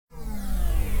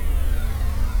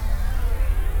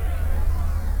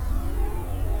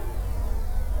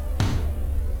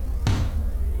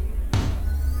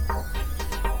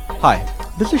Hi,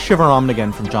 this is Shivaram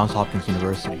again from Johns Hopkins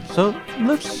University. So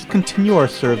let's continue our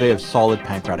survey of solid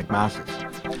pancreatic masses.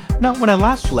 Now, when I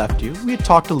last left you, we had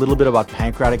talked a little bit about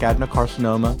pancreatic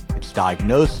adenocarcinoma, its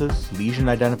diagnosis, lesion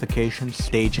identification,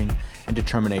 staging, and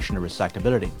determination of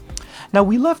resectability. Now,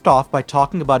 we left off by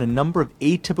talking about a number of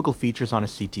atypical features on a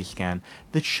CT scan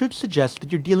that should suggest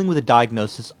that you're dealing with a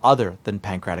diagnosis other than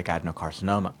pancreatic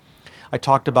adenocarcinoma. I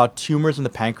talked about tumors in the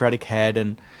pancreatic head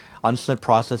and uncinate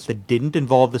process that didn't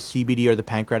involve the CBD or the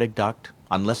pancreatic duct,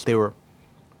 unless they were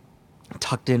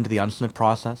tucked into the uncinate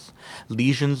process,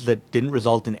 lesions that didn't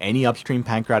result in any upstream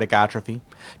pancreatic atrophy,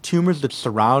 tumors that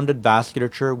surrounded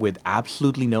vasculature with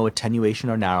absolutely no attenuation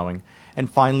or narrowing,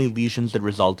 and finally lesions that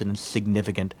resulted in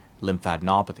significant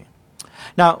lymphadenopathy.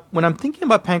 Now, when I'm thinking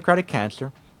about pancreatic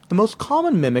cancer, the most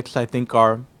common mimics I think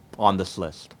are on this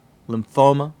list: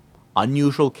 lymphoma,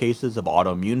 unusual cases of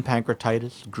autoimmune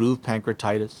pancreatitis, groove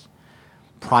pancreatitis,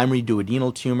 primary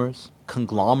duodenal tumors,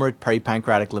 conglomerate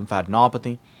peripancreatic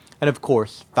lymphadenopathy, and of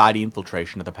course, fatty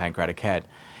infiltration of the pancreatic head.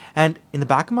 And in the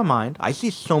back of my mind, I see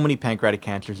so many pancreatic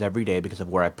cancers every day because of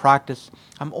where I practice.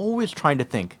 I'm always trying to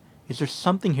think, is there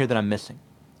something here that I'm missing?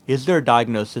 Is there a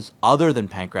diagnosis other than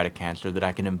pancreatic cancer that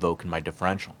I can invoke in my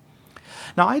differential?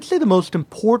 Now, I'd say the most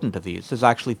important of these is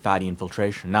actually fatty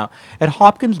infiltration. Now, at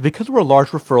Hopkins, because we're a large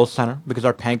referral center, because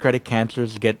our pancreatic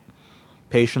cancers get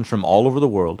patients from all over the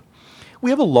world,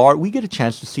 we get a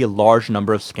chance to see a large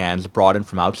number of scans brought in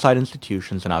from outside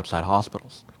institutions and outside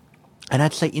hospitals. And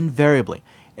I'd say invariably,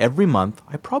 every month,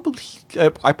 I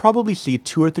probably see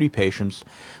 2 or 3 patients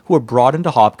who are brought into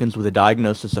Hopkins with a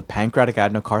diagnosis of pancreatic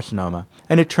adenocarcinoma,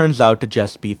 and it turns out to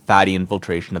just be fatty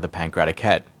infiltration of the pancreatic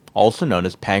head, also known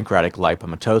as pancreatic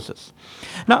lipomatosis.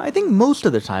 Now, I think most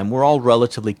of the time we're all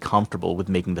relatively comfortable with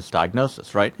making this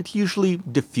diagnosis, right? It's usually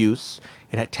diffuse.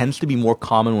 It tends to be more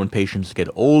common when patients get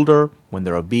older, when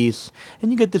they're obese,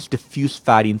 and you get this diffuse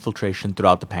fatty infiltration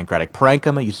throughout the pancreatic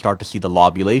parenchyma. You start to see the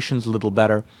lobulations a little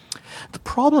better. The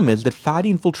problem is that fatty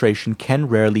infiltration can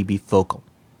rarely be focal.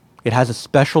 It has a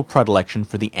special predilection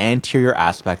for the anterior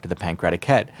aspect of the pancreatic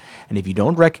head, and if you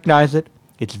don't recognize it,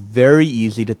 it's very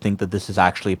easy to think that this is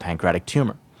actually a pancreatic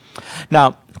tumor.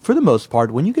 Now, for the most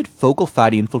part, when you get focal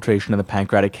fatty infiltration of the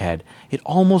pancreatic head, it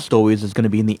almost always is going to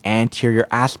be in the anterior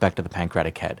aspect of the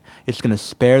pancreatic head. It's going to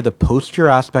spare the posterior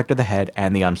aspect of the head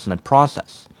and the uncinate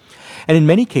process. And in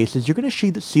many cases, you're going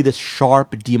to see this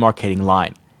sharp demarcating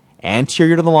line.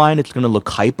 Anterior to the line, it's going to look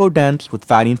hypodense with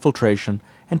fatty infiltration,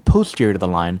 and posterior to the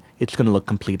line, it's going to look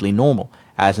completely normal,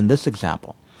 as in this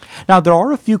example. Now, there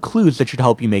are a few clues that should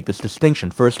help you make this distinction.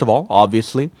 First of all,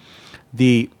 obviously,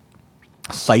 the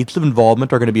sites of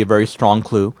involvement are going to be a very strong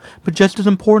clue, but just as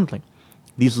importantly,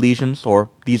 these lesions or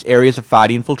these areas of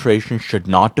fatty infiltration should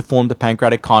not deform the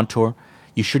pancreatic contour.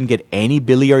 You shouldn't get any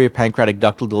biliary or pancreatic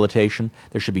ductal dilatation.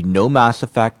 There should be no mass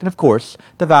effect, and of course,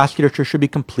 the vasculature should be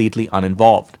completely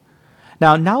uninvolved.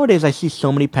 Now, nowadays I see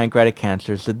so many pancreatic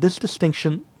cancers that this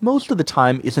distinction most of the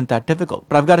time isn't that difficult,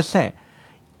 but I've got to say,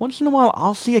 once in a while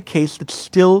I'll see a case that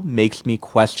still makes me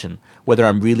question whether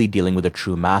I'm really dealing with a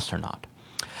true mass or not.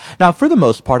 Now, for the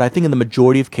most part, I think in the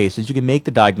majority of cases, you can make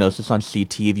the diagnosis on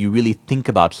CT if you really think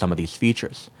about some of these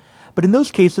features. But in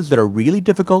those cases that are really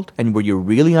difficult and where you're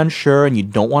really unsure and you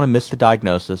don't want to miss the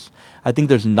diagnosis, I think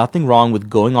there's nothing wrong with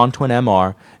going on to an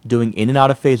MR, doing in and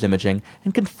out of phase imaging,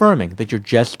 and confirming that you're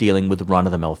just dealing with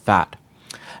run-of-the-mill fat.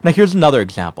 Now, here's another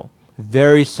example.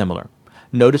 Very similar.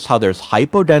 Notice how there's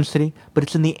hypodensity, but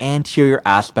it's in the anterior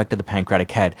aspect of the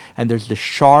pancreatic head, and there's the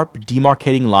sharp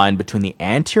demarcating line between the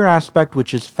anterior aspect,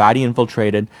 which is fatty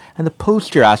infiltrated, and the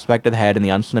posterior aspect of the head and the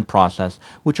uncinate process,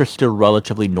 which are still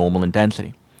relatively normal in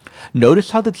density.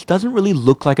 Notice how this doesn't really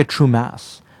look like a true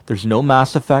mass. There's no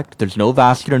mass effect, there's no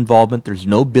vascular involvement, there's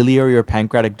no biliary or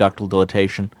pancreatic ductal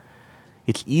dilatation.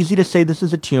 It's easy to say this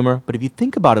is a tumor, but if you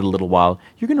think about it a little while,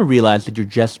 you're going to realize that you're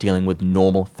just dealing with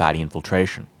normal fatty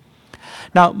infiltration.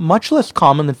 Now, much less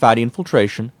common than fatty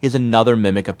infiltration is another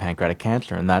mimic of pancreatic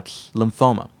cancer, and that's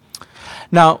lymphoma.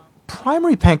 Now,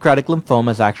 primary pancreatic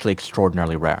lymphoma is actually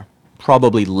extraordinarily rare,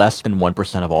 probably less than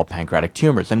 1% of all pancreatic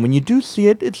tumors. And when you do see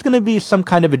it, it's going to be some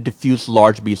kind of a diffuse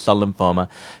large B-cell lymphoma,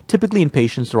 typically in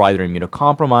patients who are either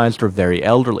immunocompromised or very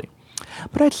elderly.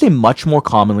 But I'd say much more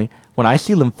commonly, when I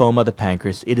see lymphoma of the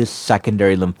pancreas, it is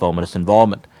secondary lymphomatous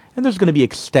involvement. And there's going to be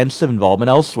extensive involvement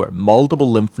elsewhere, multiple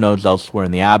lymph nodes elsewhere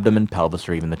in the abdomen, pelvis,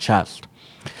 or even the chest.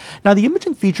 Now, the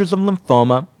imaging features of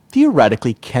lymphoma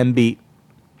theoretically can be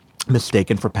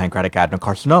mistaken for pancreatic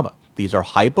adenocarcinoma. These are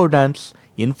hypodense,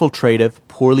 infiltrative,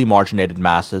 poorly marginated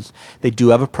masses. They do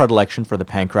have a predilection for the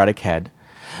pancreatic head.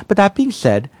 But that being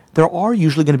said, there are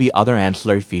usually going to be other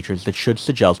ancillary features that should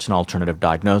suggest an alternative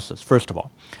diagnosis. First of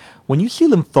all, When you see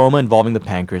lymphoma involving the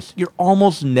pancreas, you're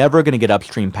almost never going to get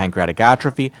upstream pancreatic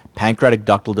atrophy, pancreatic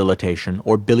ductal dilatation,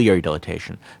 or biliary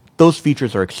dilatation. Those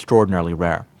features are extraordinarily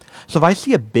rare. So if I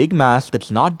see a big mass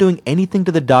that's not doing anything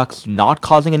to the ducts, not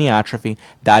causing any atrophy,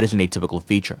 that is an atypical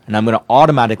feature, and I'm going to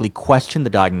automatically question the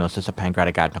diagnosis of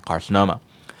pancreatic adenocarcinoma.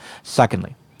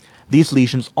 Secondly, these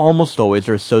lesions almost always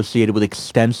are associated with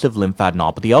extensive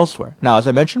lymphadenopathy elsewhere. Now, as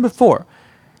I mentioned before,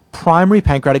 primary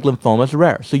pancreatic lymphoma is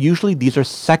rare, so usually these are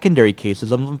secondary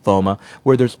cases of lymphoma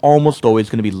where there's almost always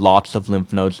going to be lots of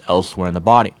lymph nodes elsewhere in the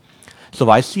body. So if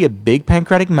I see a big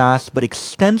pancreatic mass but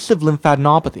extensive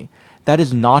lymphadenopathy, that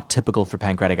is not typical for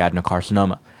pancreatic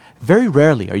adenocarcinoma. Very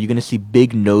rarely are you going to see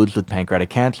big nodes with pancreatic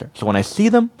cancer. So when I see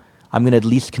them, I'm going to at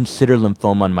least consider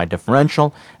lymphoma in my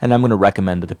differential, and I'm going to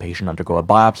recommend that the patient undergo a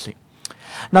biopsy.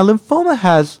 Now, lymphoma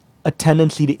has a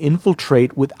tendency to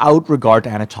infiltrate without regard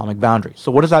to anatomic boundaries.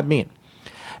 So what does that mean?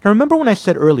 Now remember when I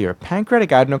said earlier, pancreatic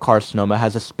adenocarcinoma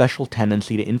has a special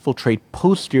tendency to infiltrate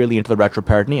posteriorly into the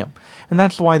retroperitoneum, and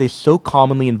that's why they so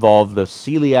commonly involve the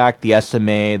celiac, the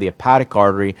SMA, the hepatic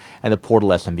artery, and the portal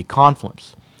SMV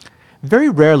confluence. Very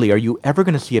rarely are you ever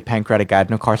going to see a pancreatic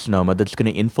adenocarcinoma that's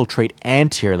going to infiltrate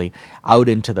anteriorly out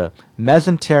into the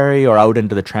mesentery or out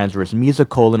into the transverse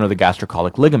mesocolon or the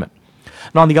gastrocolic ligament.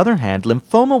 Now on the other hand,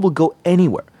 lymphoma will go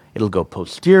anywhere. It'll go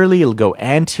posteriorly, it'll go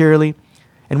anteriorly.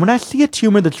 And when I see a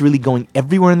tumor that's really going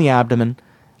everywhere in the abdomen,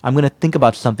 I'm going to think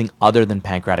about something other than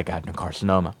pancreatic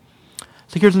adenocarcinoma.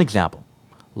 So here's an example.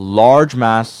 Large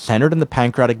mass centered in the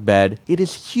pancreatic bed. It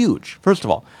is huge. First of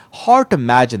all, hard to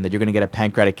imagine that you're going to get a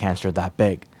pancreatic cancer that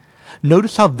big.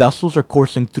 Notice how vessels are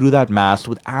coursing through that mass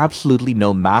with absolutely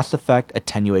no mass effect,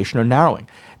 attenuation, or narrowing.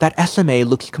 That SMA and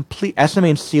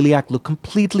celiac look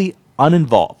completely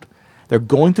uninvolved. They're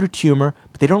going through tumor,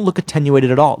 but they don't look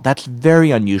attenuated at all. That's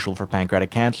very unusual for pancreatic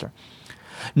cancer.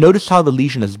 Notice how the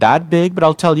lesion is that big, but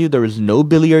I'll tell you there is no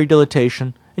biliary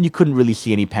dilatation, and you couldn't really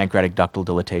see any pancreatic ductal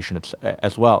dilatation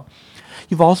as well.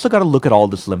 You've also got to look at all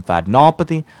this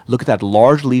lymphadenopathy, look at that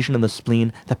large lesion in the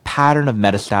spleen, the pattern of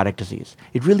metastatic disease.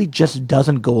 It really just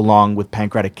doesn't go along with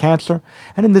pancreatic cancer,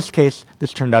 and in this case,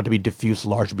 this turned out to be diffuse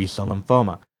large B-cell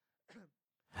lymphoma.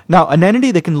 Now, an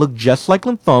entity that can look just like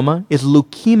lymphoma is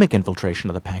leukemic infiltration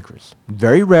of the pancreas.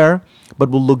 Very rare, but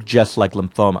will look just like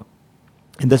lymphoma.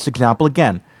 In this example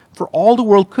again, for all the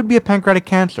world could be a pancreatic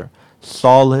cancer.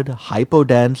 Solid,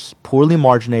 hypodense, poorly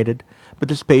marginated, but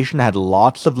this patient had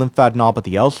lots of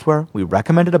lymphadenopathy elsewhere. We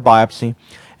recommended a biopsy,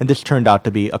 and this turned out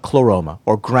to be a chloroma,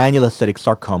 or granulocytic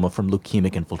sarcoma from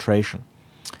leukemic infiltration.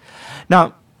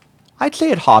 Now, I'd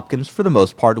say at Hopkins, for the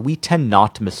most part, we tend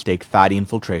not to mistake fatty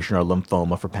infiltration or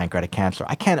lymphoma for pancreatic cancer.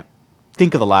 I can't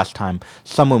think of the last time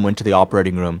someone went to the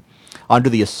operating room under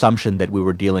the assumption that we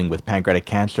were dealing with pancreatic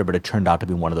cancer, but it turned out to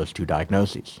be one of those two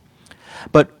diagnoses.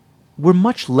 But we're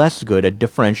much less good at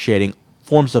differentiating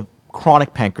forms of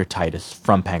chronic pancreatitis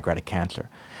from pancreatic cancer.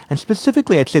 And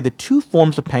specifically, I'd say the two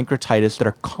forms of pancreatitis that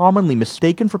are commonly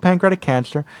mistaken for pancreatic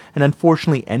cancer and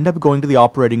unfortunately end up going to the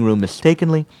operating room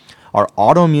mistakenly are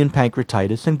autoimmune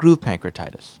pancreatitis and groove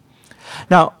pancreatitis.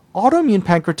 Now, autoimmune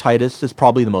pancreatitis is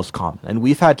probably the most common, and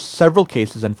we've had several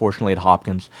cases, unfortunately, at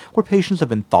Hopkins where patients have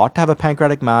been thought to have a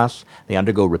pancreatic mass, they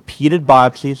undergo repeated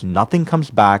biopsies, nothing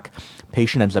comes back,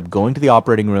 patient ends up going to the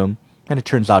operating room, and it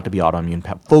turns out to be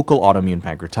focal autoimmune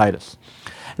pancreatitis.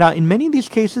 Now, in many of these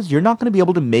cases, you're not going to be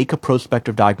able to make a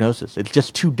prospective diagnosis. It's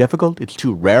just too difficult, it's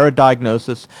too rare a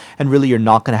diagnosis, and really you're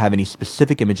not going to have any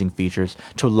specific imaging features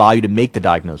to allow you to make the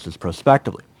diagnosis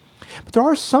prospectively. But there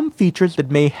are some features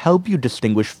that may help you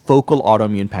distinguish focal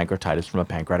autoimmune pancreatitis from a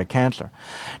pancreatic cancer.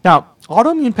 Now,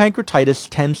 autoimmune pancreatitis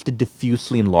tends to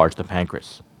diffusely enlarge the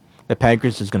pancreas. The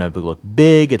pancreas is going to look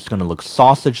big, it's going to look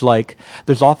sausage-like.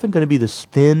 There's often going to be this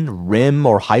thin rim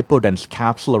or hypodense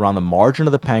capsule around the margin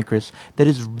of the pancreas that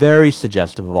is very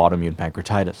suggestive of autoimmune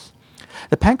pancreatitis.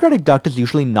 The pancreatic duct is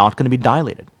usually not going to be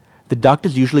dilated. The duct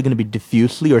is usually going to be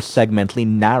diffusely or segmentally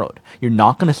narrowed. You're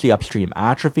not going to see upstream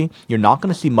atrophy, you're not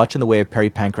going to see much in the way of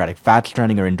peripancreatic fat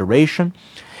stranding or induration,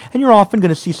 and you're often going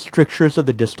to see strictures of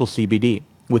the distal CBD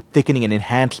with thickening and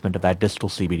enhancement of that distal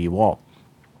CBD wall.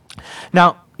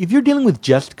 Now, if you're dealing with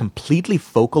just completely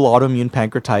focal autoimmune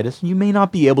pancreatitis, you may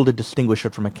not be able to distinguish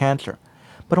it from a cancer.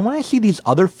 But when I see these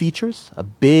other features, a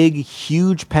big,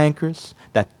 huge pancreas,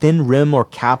 that thin rim or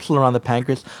capsule around the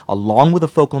pancreas, along with a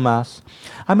focal mass,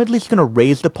 I'm at least going to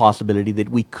raise the possibility that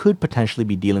we could potentially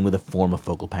be dealing with a form of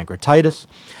focal pancreatitis.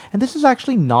 And this is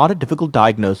actually not a difficult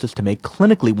diagnosis to make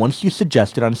clinically once you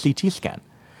suggest it on a CT scan.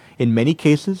 In many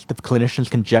cases, the clinicians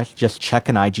can just check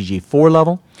an IgG4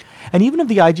 level, And even if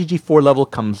the IgG4 level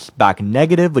comes back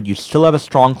negative, but you still have a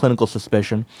strong clinical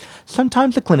suspicion,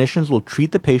 sometimes the clinicians will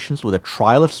treat the patients with a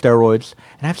trial of steroids,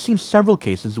 and I've seen several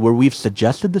cases where we've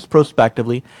suggested this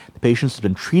prospectively. The patients have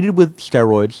been treated with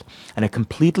steroids, and a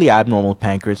completely abnormal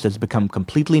pancreas has become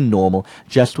completely normal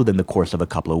just within the course of a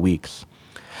couple of weeks.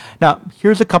 Now,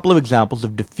 here's a couple of examples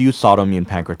of diffuse autoimmune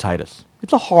pancreatitis.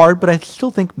 It's a hard, but I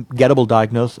still think gettable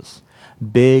diagnosis.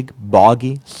 Big,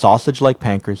 boggy, sausage-like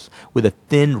pancreas with a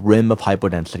thin rim of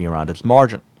hypodensity around its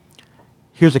margin.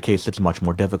 Here's a case that's much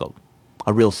more difficult.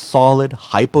 A real solid,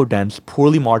 hypodense,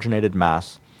 poorly marginated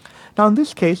mass. Now in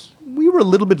this case, we were a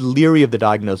little bit leery of the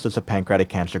diagnosis of pancreatic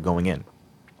cancer going in.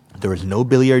 There was no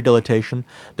biliary dilatation,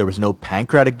 there was no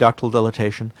pancreatic ductal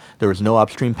dilatation, there was no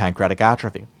upstream pancreatic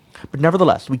atrophy. But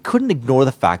nevertheless, we couldn't ignore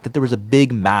the fact that there was a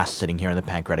big mass sitting here in the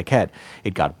pancreatic head.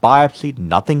 It got biopsied,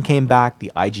 nothing came back,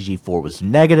 the IgG4 was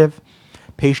negative,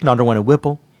 patient underwent a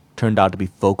Whipple, turned out to be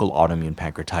focal autoimmune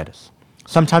pancreatitis.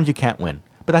 Sometimes you can't win,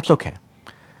 but that's okay.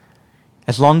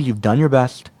 As long as you've done your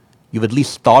best, you've at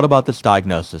least thought about this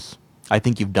diagnosis, I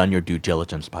think you've done your due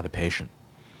diligence by the patient.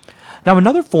 Now,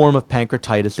 another form of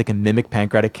pancreatitis that can mimic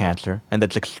pancreatic cancer, and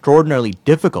that's extraordinarily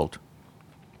difficult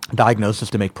diagnosis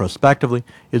to make prospectively,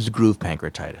 is groove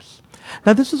pancreatitis.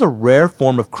 Now, this is a rare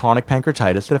form of chronic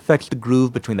pancreatitis that affects the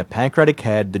groove between the pancreatic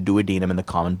head, the duodenum, and the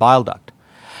common bile duct.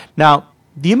 Now,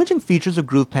 the imaging features of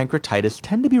groove pancreatitis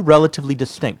tend to be relatively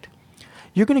distinct.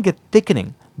 You're going to get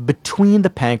thickening between the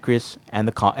pancreas and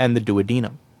the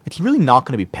duodenum. It's really not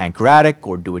going to be pancreatic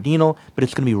or duodenal, but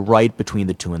it's going to be right between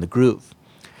the two in the groove.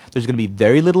 There's going to be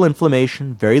very little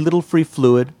inflammation, very little free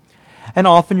fluid, and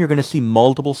often you're going to see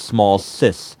multiple small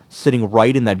cysts sitting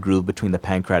right in that groove between the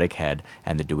pancreatic head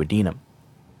and the duodenum.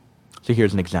 So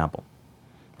here's an example.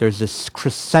 There's this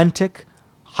crescentic,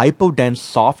 hypodense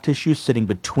soft tissue sitting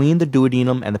between the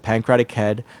duodenum and the pancreatic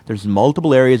head. There's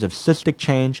multiple areas of cystic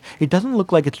change. It doesn't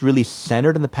look like it's really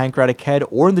centered in the pancreatic head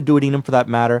or in the duodenum for that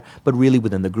matter, but really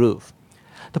within the groove.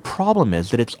 The problem is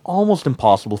that it's almost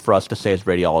impossible for us to say as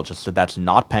radiologists that that's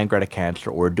not pancreatic cancer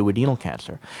or a duodenal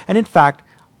cancer. And in fact,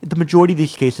 the majority of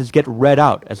these cases get read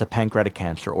out as a pancreatic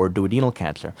cancer or duodenal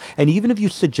cancer. And even if you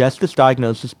suggest this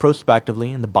diagnosis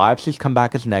prospectively and the biopsies come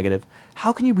back as negative,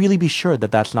 how can you really be sure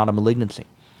that that's not a malignancy?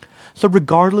 So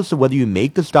regardless of whether you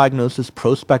make this diagnosis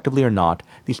prospectively or not,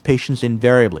 these patients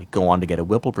invariably go on to get a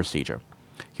Whipple procedure.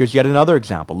 Here's yet another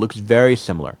example, looks very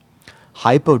similar.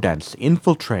 Hypodense,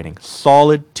 infiltrating,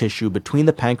 solid tissue between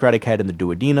the pancreatic head and the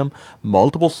duodenum,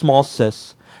 multiple small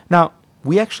cysts. Now,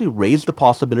 we actually raised the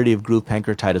possibility of groove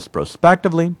pancreatitis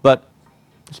prospectively, but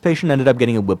this patient ended up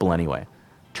getting a Whipple anyway.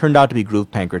 Turned out to be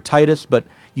groove pancreatitis, but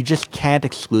you just can't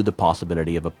exclude the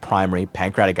possibility of a primary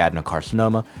pancreatic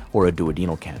adenocarcinoma or a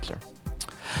duodenal cancer.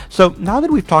 So now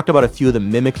that we've talked about a few of the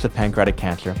mimics of pancreatic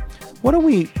cancer, why don't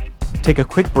we take a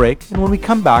quick break, and when we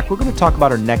come back, we're going to talk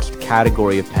about our next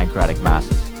category of pancreatic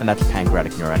masses, and that's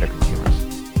pancreatic neuroendocrine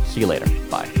tumors. See you later.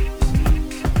 Bye.